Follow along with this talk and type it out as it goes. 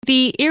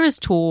The Eras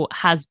tour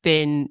has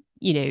been,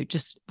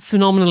 just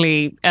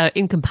phenomenally,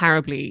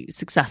 incomparably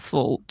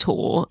successful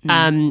tour.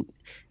 Mm.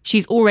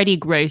 She's already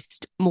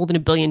grossed more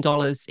than $1 billion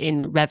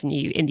in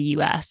revenue in the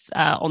US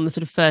on the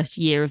sort of first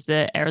year of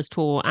the Eras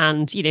tour.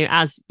 And,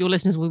 as your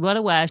listeners will be well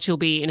aware, she'll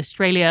be in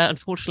Australia,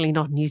 unfortunately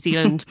not New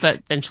Zealand,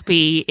 but then she'll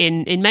be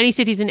in many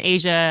cities in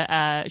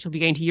Asia. She'll be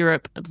going to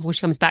Europe before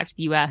she comes back to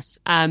the US.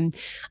 And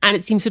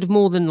it seems sort of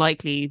more than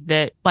likely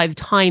that by the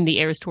time the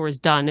Eras tour is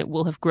done, it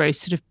will have grossed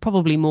sort of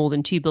probably more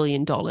than $2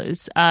 billion.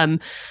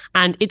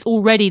 And it's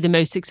already the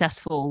most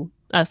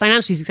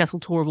financially successful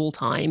tour of all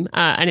time,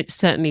 and it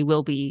certainly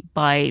will be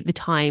by the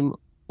time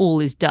all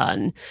is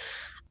done.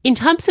 In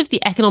terms of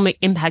the economic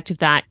impact of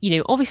that,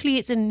 obviously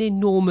it's an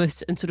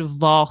enormous and sort of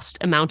vast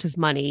amount of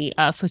money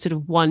for sort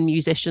of one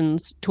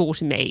musician's tour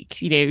to make,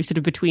 sort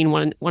of between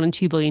one and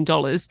 $2 billion.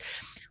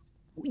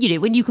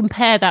 When you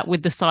compare that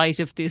with the size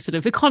of the sort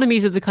of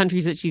economies of the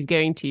countries that she's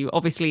going to,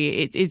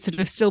 obviously it's sort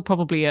of still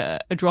probably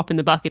a drop in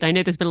the bucket. I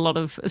know there's been a lot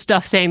of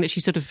stuff saying that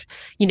she's sort of,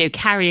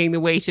 carrying the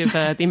weight of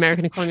the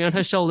American economy on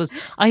her shoulders.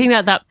 I think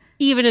that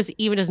even as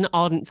an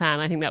ardent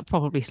fan, I think that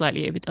probably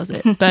slightly overdoes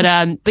it.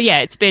 But yeah,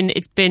 it's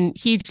been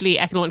hugely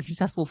economically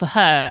successful for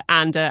her,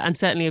 and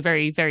certainly a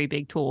very, very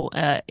big tour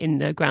in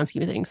the grand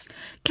scheme of things.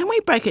 Can we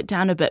break it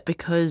down a bit?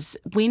 Because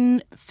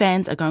when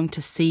fans are going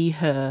to see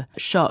her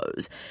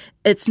shows,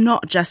 it's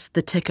not just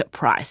the ticket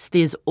price.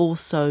 There's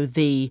also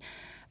the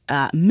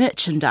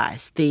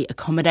merchandise, the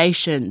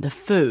accommodation, the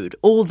food,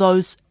 all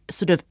those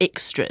sort of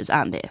extras,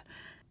 aren't there?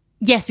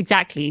 Yes,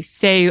 exactly.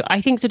 So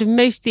I think sort of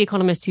most of the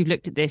economists who've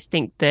looked at this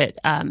think that,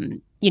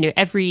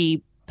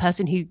 every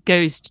person who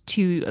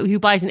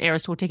buys an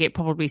Eras Tour ticket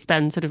probably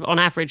spends sort of on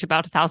average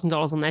about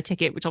 $1,000 on their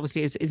ticket, which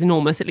obviously is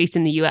enormous, at least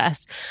in the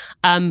US.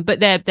 But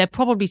they're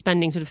probably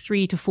spending sort of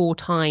 3 to 4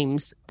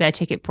 times their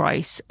ticket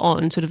price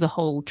on sort of the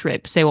whole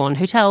trip. So on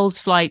hotels,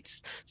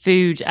 flights,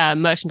 food,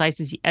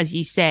 merchandise, as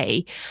you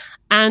say.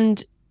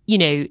 And,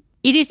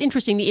 it is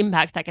interesting the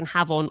impact that can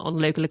have on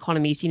local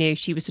economies.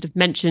 She was sort of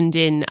mentioned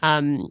in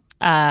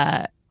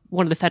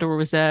one of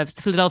the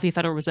Philadelphia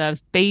Federal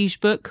Reserve's Beige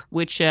Book,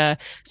 which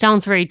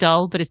sounds very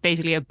dull, but it's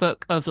basically a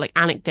book of like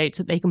anecdotes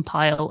that they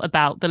compile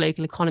about the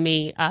local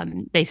economy.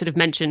 They sort of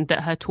mentioned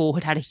that her tour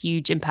had a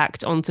huge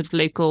impact on sort of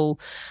local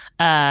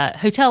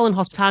hotel and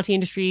hospitality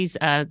industries.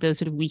 The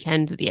sort of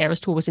weekend that the Eras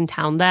tour was in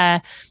town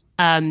there.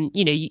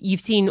 You've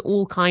seen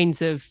all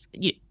kinds of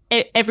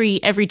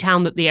every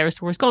town that the Eras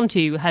tour has gone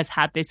to has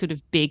had this sort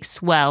of big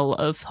swell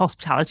of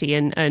hospitality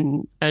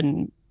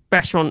and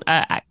restaurant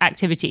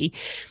activity.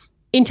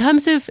 In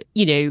terms of,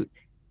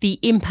 the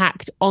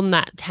impact on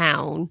that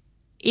town,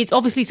 it's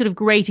obviously sort of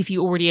great if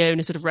you already own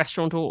a sort of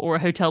restaurant or a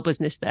hotel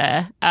business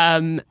there.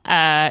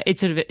 It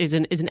sort of is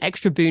an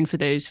extra boon for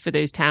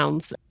those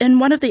towns. In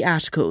one of the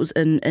articles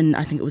in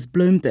I think it was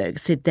Bloomberg,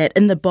 said that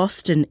in the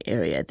Boston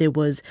area there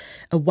was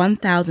a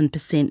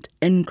 1,000%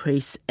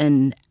 increase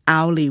in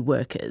hourly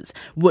workers,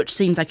 which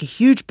seems like a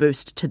huge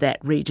boost to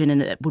that region,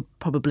 and it would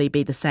probably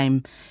be the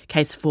same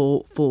case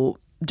for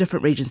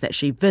different regions that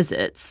she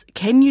visits.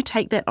 Can you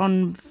take that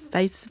on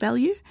face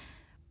value?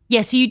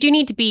 Yeah, so you do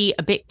need to be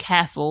a bit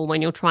careful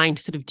when you're trying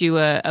to sort of do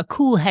a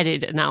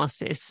cool-headed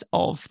analysis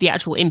of the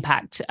actual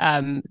impact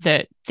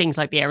that things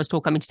like the Eras tour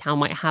coming to town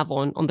might have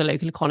on the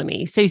local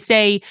economy. So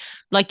say,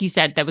 like you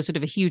said, there was sort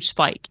of a huge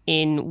spike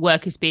in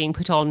workers being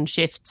put on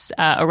shifts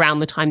around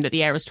the time that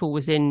the Eras tour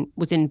was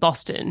in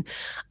Boston.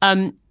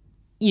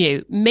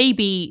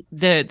 Maybe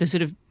the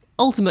sort of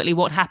ultimately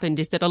what happened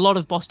is that a lot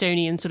of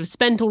Bostonians sort of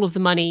spent all of the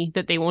money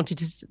that they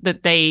that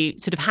they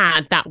sort of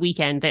had that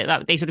weekend.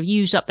 They sort of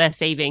used up their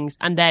savings,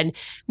 and then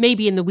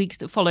maybe in the weeks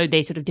that followed,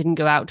 they sort of didn't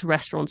go out to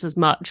restaurants as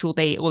much, or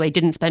they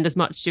didn't spend as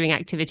much doing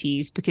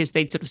activities because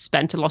they'd sort of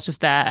spent a lot of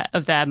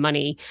their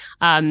money,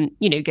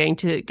 going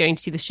to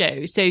see the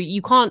show. So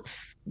you can't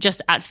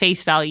just at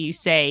face value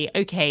say,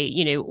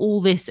 okay,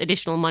 all this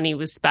additional money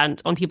was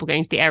spent on people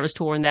going to the Eras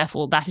tour, and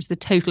therefore that is the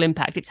total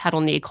impact it's had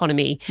on the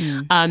economy.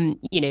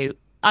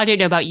 I don't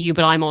know about you,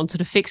 but I'm on sort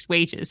of fixed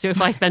wages. So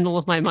if I spend all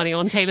of my money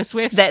on Taylor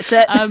Swift, that's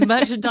it.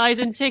 Merchandise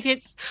and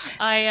tickets,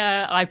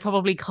 I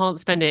probably can't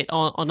spend it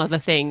on other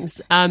things.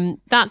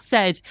 That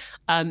said,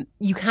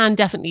 you can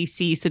definitely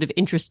see sort of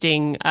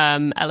interesting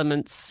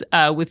elements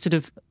with sort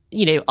of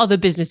other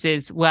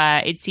businesses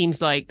where it seems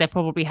like there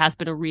probably has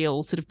been a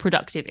real sort of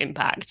productive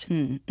impact.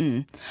 Mm-hmm.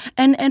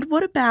 And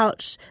what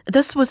about,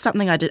 this was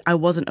something I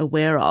wasn't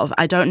aware of.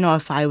 I don't know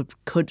if I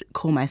could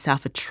call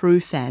myself a true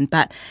fan,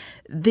 but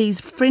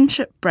these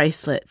friendship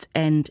bracelets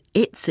and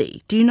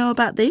Etsy. Do you know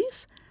about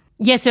these?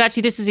 Yeah, so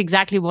actually this is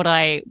exactly what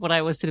I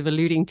was sort of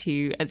alluding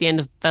to at the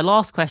end of the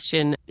last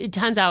question. It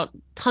turns out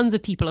tons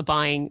of people are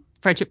buying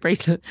friendship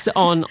bracelets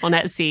on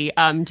Etsy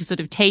to sort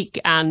of take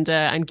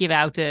and give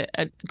out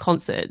at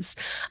concerts.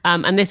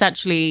 And this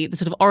actually, the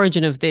sort of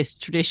origin of this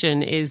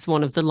tradition is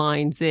one of the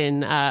lines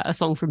in a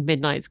song from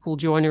Midnight's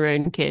called You're on Your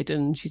Own, Kid.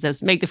 And she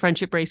says, make the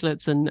friendship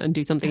bracelets and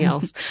do something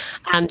else.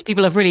 And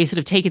people have really sort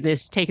of taken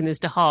this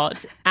to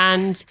heart.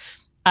 And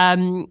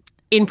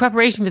in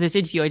preparation for this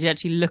interview, I did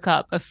actually look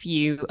up a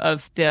few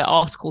of the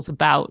articles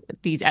about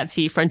these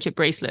Etsy friendship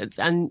bracelets.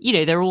 And,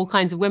 there are all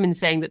kinds of women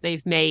saying that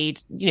they've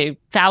made,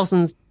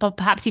 thousands,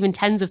 perhaps even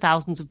tens of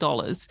thousands of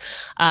dollars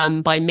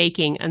by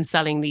making and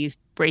selling these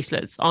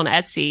bracelets on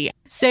Etsy.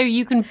 So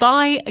you can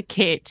buy a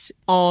kit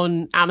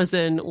on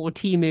Amazon or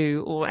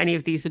Temu or any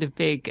of these sort of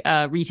big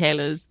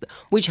retailers,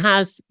 which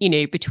has,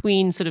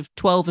 between sort of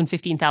 12 and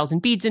 15,000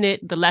 beads in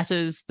it, the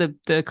letters,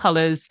 the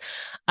colors.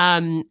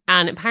 And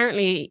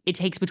apparently it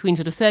takes between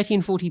sort of 30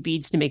 and 40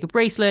 beads to make a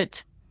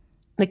bracelet.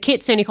 The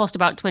kits only cost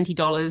about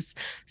 $20.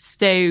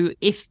 So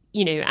if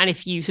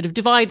you sort of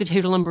divide the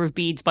total number of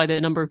beads by the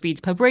number of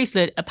beads per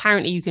bracelet,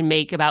 apparently you can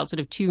make about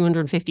sort of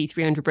 250,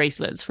 300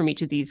 bracelets from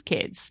each of these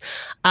kits.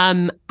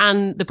 And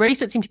the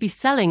bracelets seem to be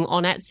selling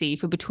on Etsy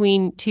for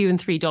between $2 and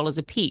 $3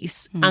 a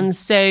piece. And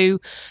so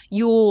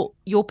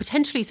you're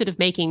potentially sort of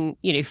making,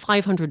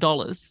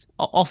 $500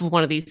 off of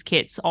one of these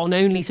kits on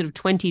only sort of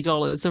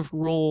 $20 of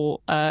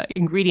raw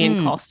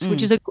ingredient costs,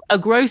 which is a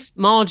gross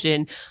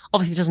margin.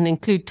 Obviously, doesn't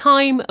include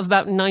time, of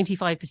about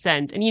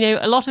 95%. And,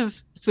 a lot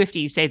of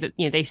Swifties say that,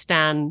 they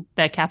stan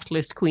their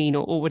capitalist queen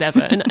or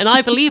whatever. And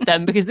I believe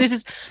them, because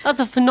that's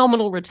a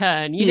phenomenal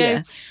return,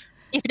 know.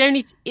 If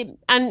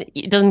and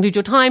it doesn't include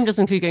your time,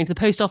 doesn't include going to the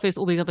post office,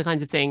 all these other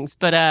kinds of things.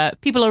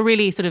 But people are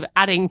really sort of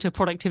adding to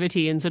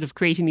productivity and sort of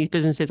creating these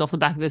businesses off the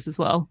back of this as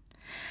well.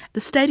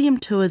 The stadium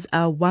tours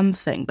are one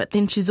thing, but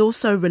then she's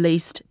also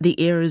released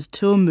the Eras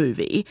Tour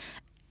movie.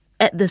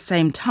 At the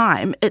same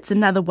time, it's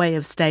another way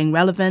of staying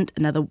relevant,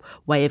 another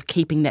way of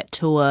keeping that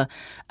tour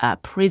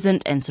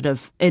present and sort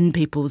of in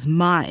people's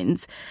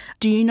minds.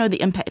 Do you know the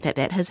impact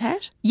that has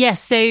had?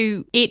 Yes,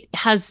 so it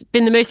has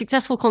been the most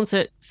successful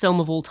concert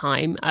film of all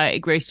time.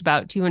 It grossed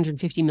about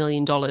 $250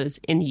 million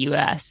in the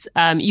US.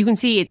 You can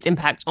see its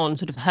impact on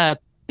sort of her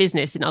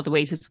business in other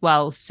ways as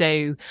well.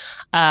 So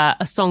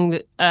a song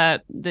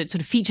that sort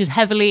of features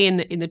heavily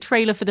in the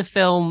trailer for the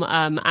film,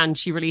 and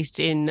she released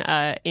in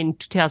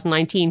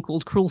 2019,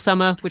 called Cruel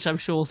Summer, which I'm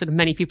sure sort of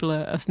many people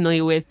are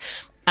familiar with.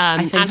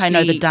 I think I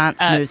know the dance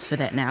moves for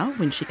that now.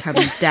 When she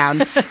comes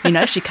down,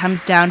 she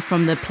comes down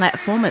from the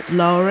platform, it's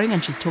lowering,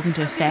 and she's talking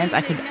to her fans.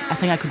 I think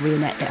I could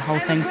reenact that whole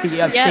thing for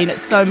you. I've seen it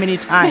so many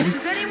times.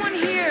 Does anyone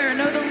here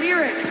know the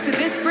lyrics to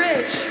this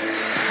bridge?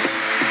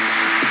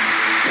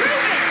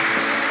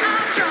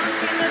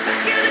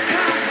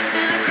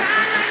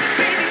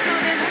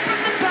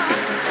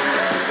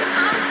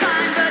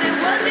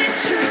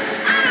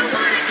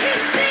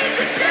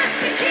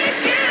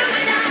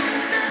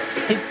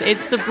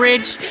 It's the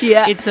bridge.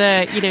 Yeah. It's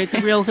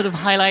a real sort of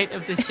highlight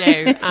of the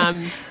show.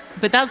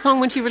 But that song,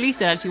 when she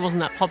released it, actually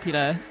wasn't that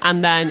popular.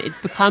 And then it's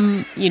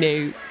become,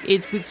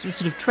 it's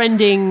sort of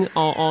trending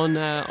on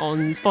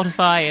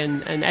Spotify,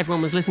 and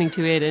everyone was listening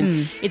to it.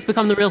 And it's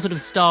become the real sort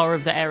of star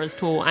of the Eras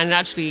tour. And it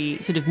actually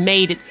sort of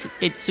made its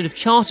sort of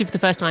charted for the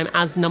first time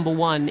as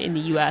 #1 in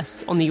the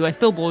US, on the US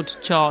Billboard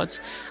chart,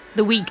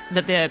 the week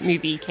that the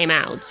movie came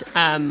out.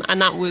 And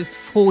that was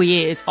 4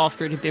 years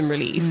after it had been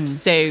released.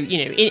 So,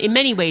 in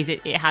many ways,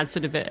 it has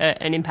sort of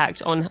an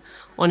impact on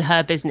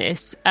her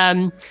business.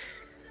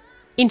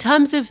 In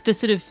terms of the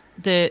sort of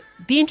the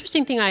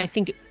interesting thing I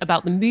think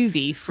about the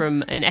movie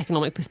from an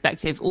economic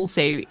perspective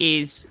also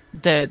is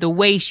the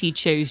way she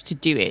chose to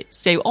do it.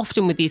 So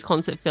often with these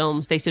concert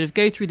films, they sort of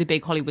go through the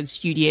big Hollywood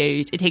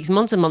studios. It takes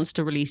months and months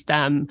to release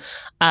them.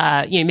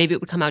 Maybe it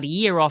would come out a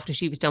year after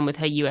she was done with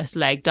her US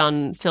leg,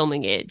 done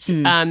filming it.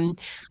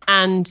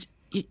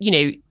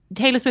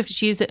 Taylor Swift,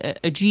 she is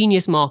a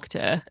genius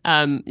marketer,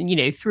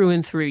 through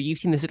and through. You've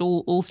seen this at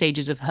all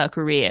stages of her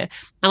career.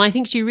 And I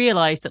think she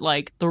realized that,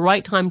 like, the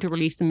right time to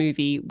release the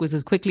movie was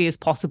as quickly as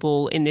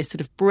possible in this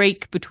sort of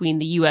break between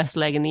the US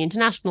leg and the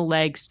international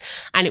legs.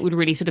 And it would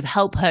really sort of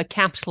help her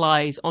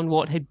capitalize on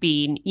what had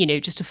been,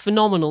 just a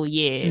phenomenal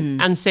year.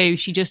 And so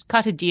she just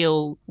cut a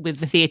deal with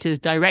the theaters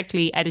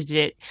directly, edited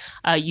it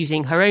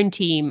using her own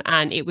team.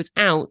 And it was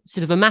out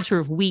sort of a matter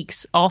of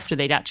weeks after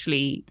they'd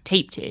actually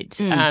taped it,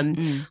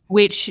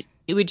 which,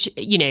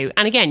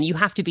 and again, you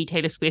have to be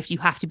Taylor Swift, you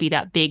have to be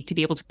that big to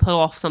be able to pull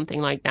off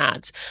something like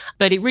that.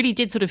 But it really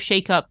did sort of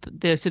shake up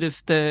the sort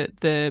of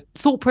the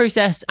thought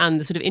process and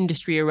the sort of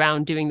industry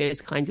around doing those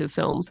kinds of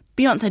films.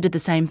 Beyonce did the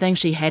same thing.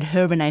 She had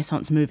her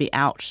Renaissance movie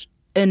out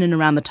in and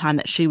around the time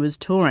that she was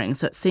touring.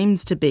 So it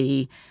seems to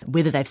be,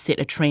 whether they've set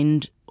a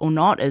trend or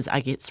not, is,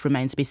 I guess,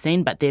 remains to be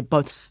seen. But they're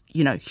both,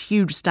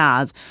 huge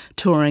stars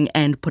touring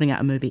and putting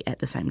out a movie at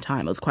the same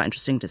time. It was quite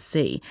interesting to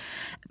see.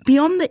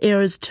 Beyond the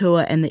Eras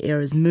tour and the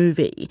Eras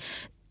movie,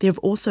 there have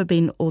also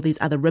been all these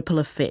other ripple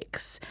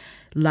effects,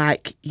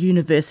 like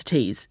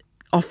universities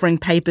offering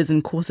papers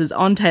and courses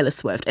on Taylor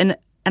Swift. And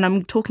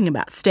I'm talking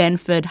about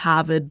Stanford,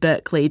 Harvard,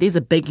 Berkeley. These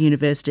are big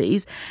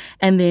universities.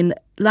 And then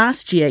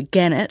last year,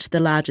 Gannett,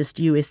 the largest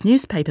US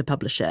newspaper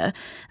publisher,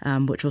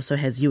 which also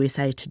has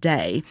USA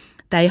Today,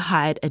 they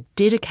hired a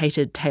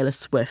dedicated Taylor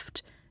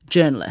Swift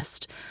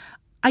journalist.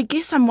 I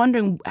guess I'm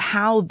wondering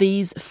how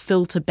these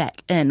filter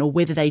back in, or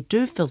whether they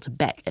do filter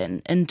back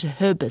into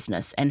her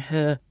business and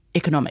her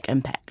economic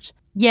impact.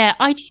 Yeah,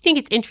 I do think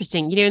it's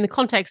interesting, in the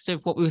context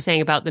of what we were saying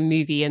about the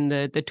movie and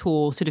the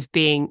tour sort of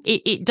being,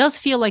 it does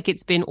feel like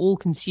it's been all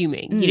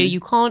consuming. You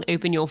can't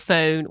open your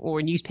phone or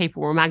a newspaper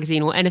or a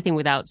magazine or anything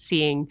without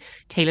seeing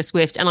Taylor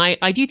Swift. And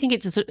I do think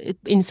it's a sort of,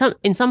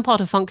 in some part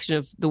a function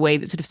of the way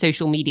that sort of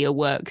social media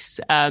works,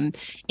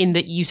 in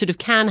that you sort of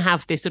can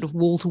have this sort of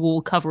wall to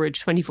wall coverage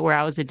 24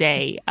 hours a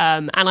day.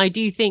 And I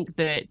do think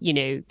that,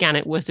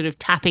 Gannett were sort of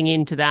tapping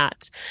into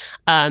that.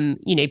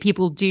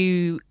 People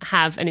do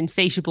have an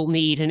insatiable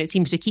need, and it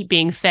seems to keep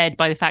being fed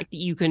by the fact that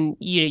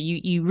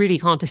you really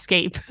can't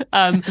escape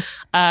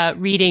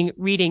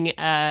reading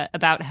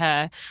about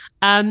her.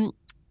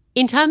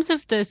 In terms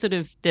of the sort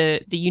of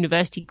the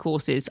university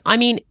courses, I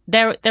mean,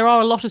 there are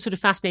a lot of sort of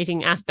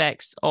fascinating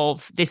aspects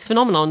of this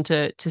phenomenon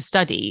to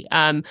study.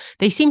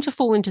 They seem to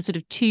fall into sort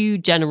of two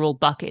general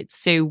buckets.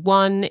 So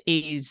one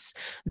is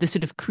the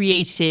sort of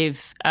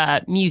creative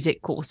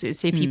music courses,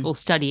 so people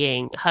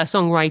studying her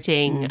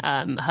songwriting,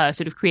 her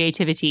sort of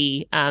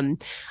creativity,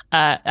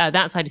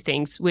 that side of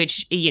things,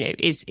 which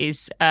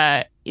is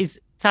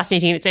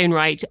fascinating in its own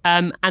right.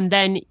 And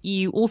then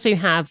you also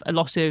have a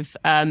lot of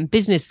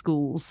business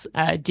schools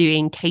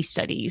doing case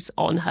studies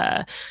on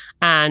her.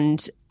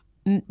 And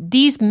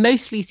these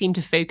mostly seem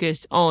to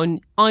focus on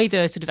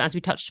either sort of, as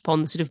we touched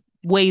upon, the sort of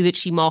way that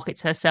she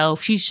markets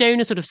herself. She's shown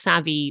a sort of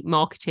savvy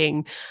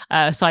marketing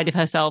side of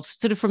herself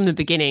sort of from the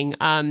beginning,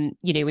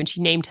 when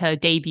she named her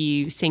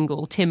debut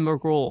single Tim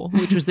McGraw,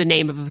 which was the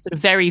name of a sort of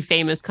very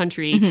famous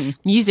country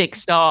music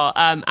star.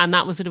 And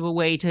that was sort of a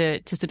way to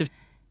sort of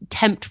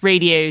tempt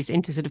radios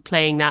into sort of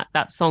playing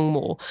that song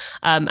more,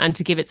 and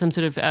to give it some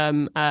sort of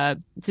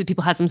so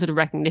people had some sort of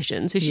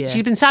recognition. So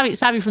she's been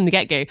savvy from the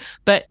get-go,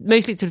 but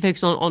mostly it's sort of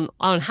focused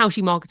on how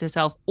she markets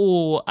herself,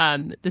 or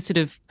the sort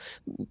of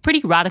pretty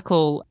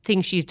radical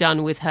things she's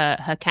done with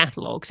her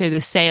catalog. So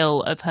the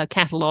sale of her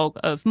catalog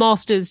of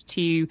masters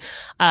to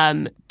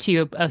a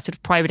sort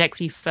of private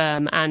equity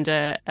firm and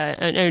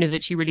an owner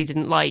that she really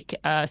didn't like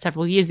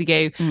several years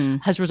ago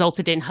has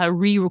resulted in her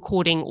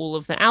re-recording all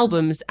of the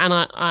albums, and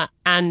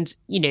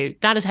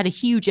that has had a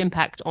huge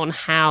impact on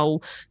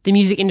how the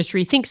music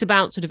industry thinks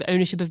about sort of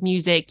ownership of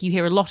music. You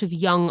hear a lot of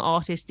young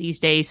artists these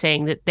days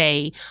saying that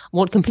they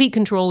want complete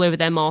control over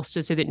their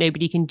masters so that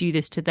nobody can do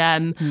this to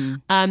them.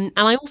 And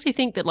I also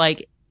think that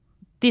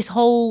this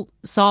whole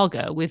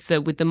saga with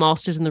the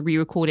masters and the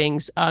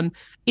re-recordings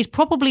is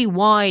probably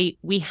why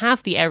we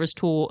have the Eras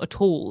Tour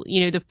at all.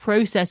 The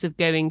process of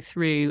going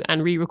through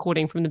and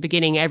re-recording from the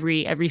beginning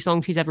every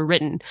song she's ever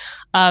written.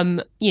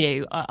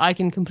 I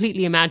can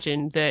completely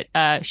imagine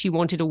that she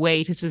wanted a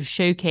way to sort of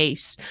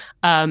showcase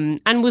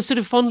and was sort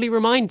of fondly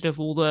reminded of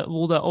all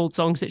the old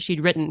songs that she'd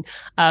written.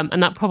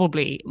 And that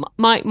probably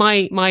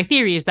my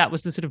theory is that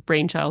was the sort of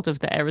brainchild of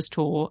the Eras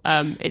Tour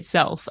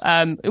itself.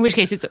 In which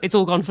case it's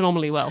all gone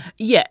phenomenally well.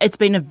 Yeah, it's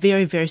been a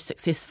very, very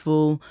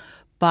successful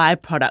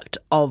byproduct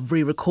of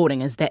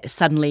re-recording, is that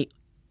suddenly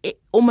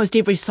almost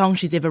every song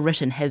she's ever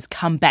written has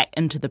come back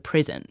into the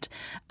present.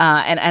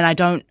 And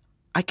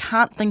I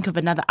can't think of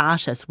another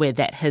artist where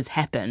that has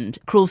happened.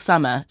 Cruel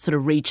Summer sort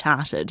of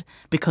recharted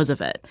because of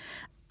it.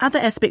 Other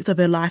aspects of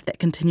her life that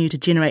continue to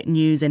generate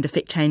news and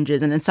affect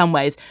changes, and in some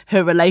ways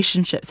her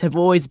relationships have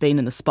always been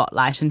in the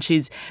spotlight, and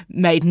she's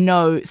made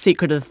no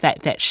secret of the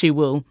fact that she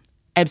will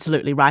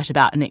absolutely write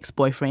about an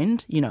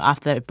ex-boyfriend,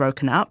 after they've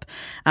broken up.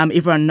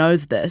 Everyone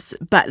knows this.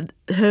 But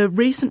her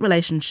recent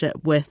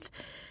relationship with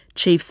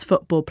Chiefs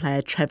football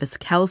player Travis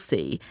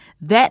Kelce,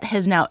 that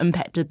has now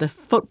impacted the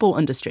football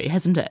industry,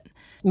 hasn't it?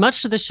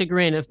 Much to the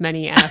chagrin of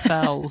many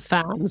NFL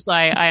fans,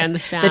 I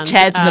understand. The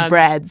Chads and the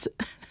Brads.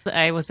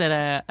 I was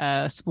at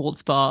a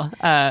sports bar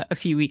a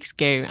few weeks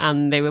ago,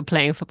 and they were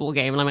playing a football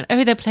game, and I went,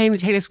 "Oh, they're playing the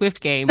Taylor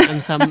Swift game,"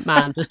 and some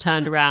man just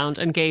turned around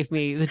and gave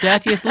me the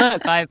dirtiest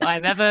look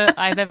I've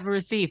ever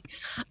received.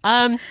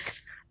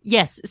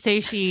 Yes,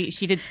 so she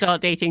did start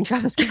dating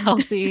Travis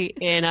Kelce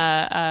in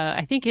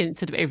I think in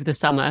sort of over the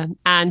summer,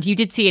 and you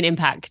did see an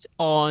impact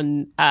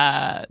on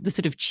the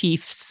sort of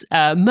Chiefs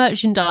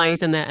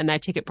merchandise and their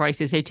ticket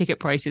prices. So ticket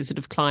prices sort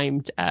of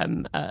climbed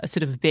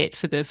sort of a bit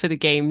for the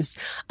games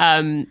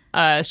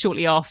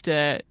shortly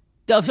after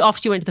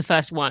she went to the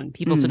first one.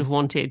 People sort of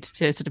wanted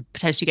to sort of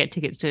potentially get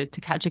tickets to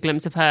catch a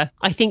glimpse of her.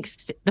 I think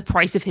the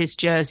price of his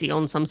jersey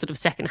on some sort of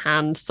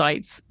secondhand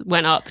sites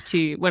went up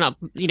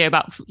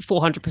about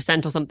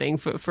 400% or something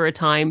for a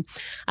time,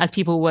 as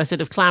people were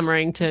sort of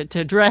clamoring to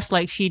dress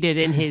like she did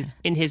in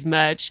his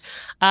merch.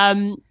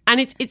 And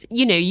it's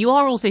you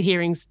are also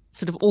hearing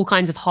sort of all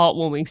kinds of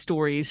heartwarming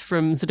stories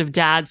from sort of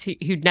dads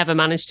who'd never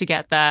managed to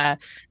get their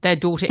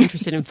daughter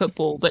interested in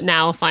football, but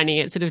now finding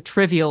it sort of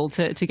trivial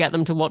to get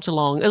them to watch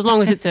along, as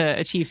long as it's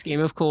a Chiefs game,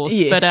 of course.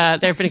 Yes. But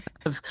there have been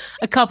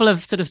a couple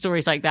of sort of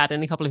stories like that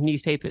in a couple of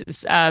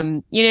newspapers.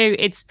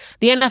 It's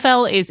the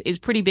NFL is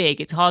pretty big.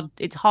 It's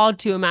hard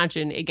to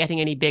imagine it getting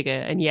any bigger,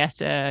 and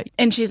yet.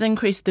 And she's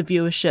increased the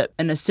viewership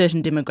in a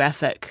certain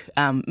demographic,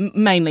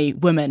 mainly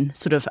women,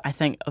 sort of, I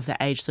think, of the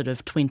age sort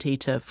of 20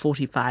 to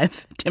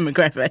 45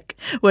 demographic,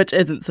 which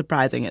isn't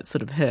surprising. It's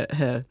sort of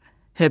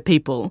her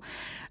people.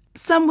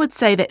 Some would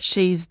say that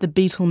she's the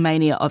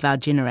Beatlemania of our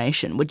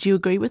generation. Would you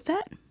agree with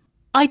that?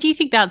 I do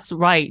think that's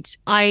right.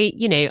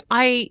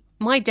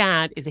 My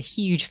dad is a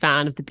huge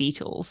fan of the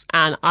Beatles,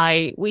 and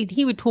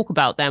he would talk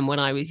about them when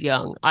I was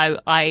young.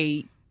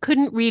 I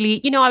couldn't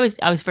really, I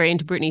was very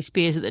into Britney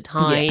Spears at the Yeah.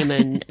 time,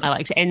 and I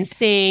liked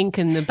NSYNC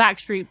and the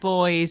Backstreet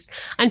Boys,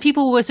 and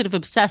people were sort of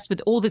obsessed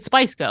with all the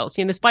Spice Girls.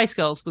 The Spice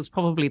Girls was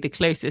probably the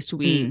closest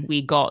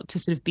we got to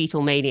sort of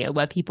Beatlemania,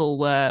 where people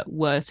were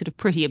sort of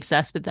pretty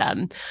obsessed with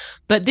them.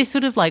 But this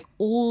sort of like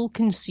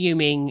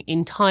all-consuming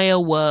entire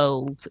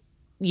world,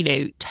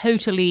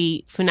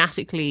 totally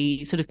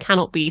fanatically sort of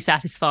cannot be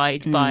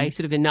satisfied by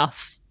sort of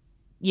enough,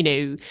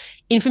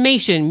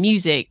 information,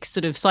 music,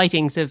 sort of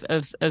sightings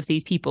of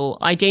these people.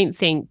 I don't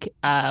think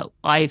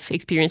I've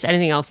experienced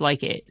anything else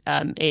like it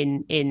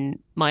in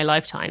my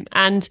lifetime.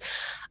 And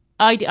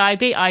I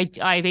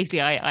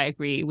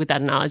agree with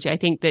that analogy. I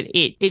think that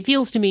it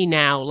feels to me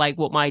now like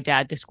what my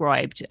dad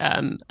described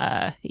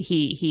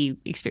he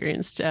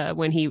experienced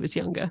when he was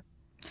younger.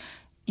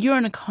 You're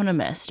an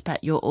economist,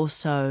 but you're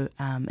also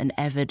an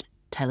avid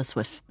Taylor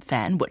Swift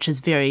fan, which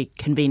is very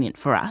convenient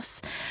for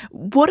us.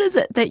 What is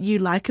it that you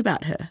like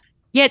about her?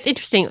 Yeah, it's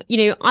interesting.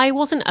 I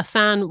wasn't a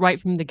fan right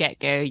from the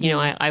get-go.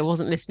 I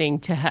wasn't listening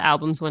to her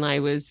albums when I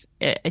was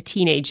a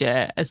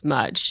teenager as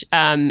much.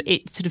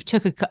 It sort of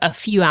took a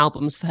few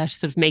albums for her to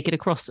sort of make it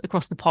across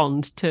the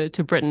pond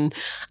to Britain.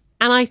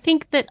 And I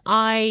think that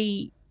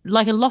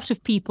like a lot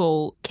of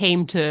people,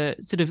 came to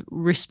sort of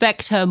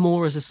respect her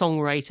more as a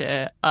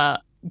songwriter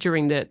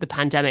during the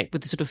pandemic,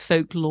 with the sort of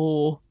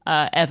folklore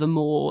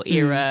Evermore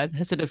era,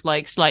 her sort of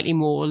like slightly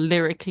more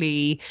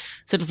lyrically,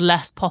 sort of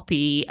less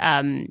poppy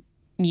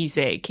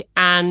music.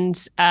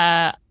 And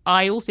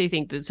I also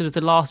think that sort of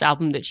the last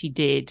album that she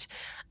did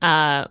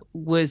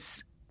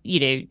was,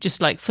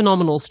 just like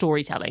phenomenal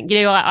storytelling.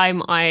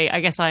 I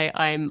guess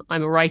I'm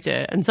a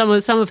writer, and some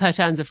of her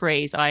turns of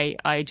phrase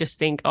I just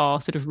think are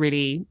sort of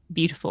really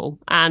beautiful.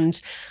 And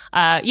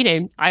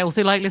I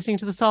also like listening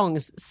to the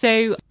songs.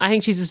 So I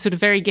think she's a sort of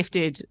very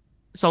gifted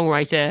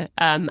songwriter,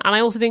 and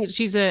I also think that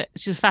she's a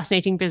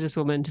fascinating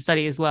businesswoman to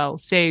study as well.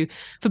 So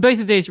for both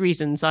of those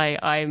reasons,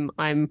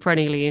 I'm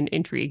perennially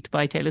intrigued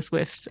by Taylor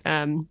Swift.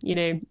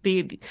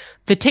 The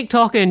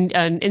TikTok and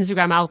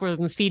Instagram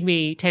algorithms feed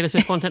me Taylor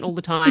Swift content all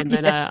the time,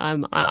 and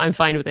I'm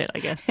fine with it, I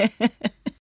guess.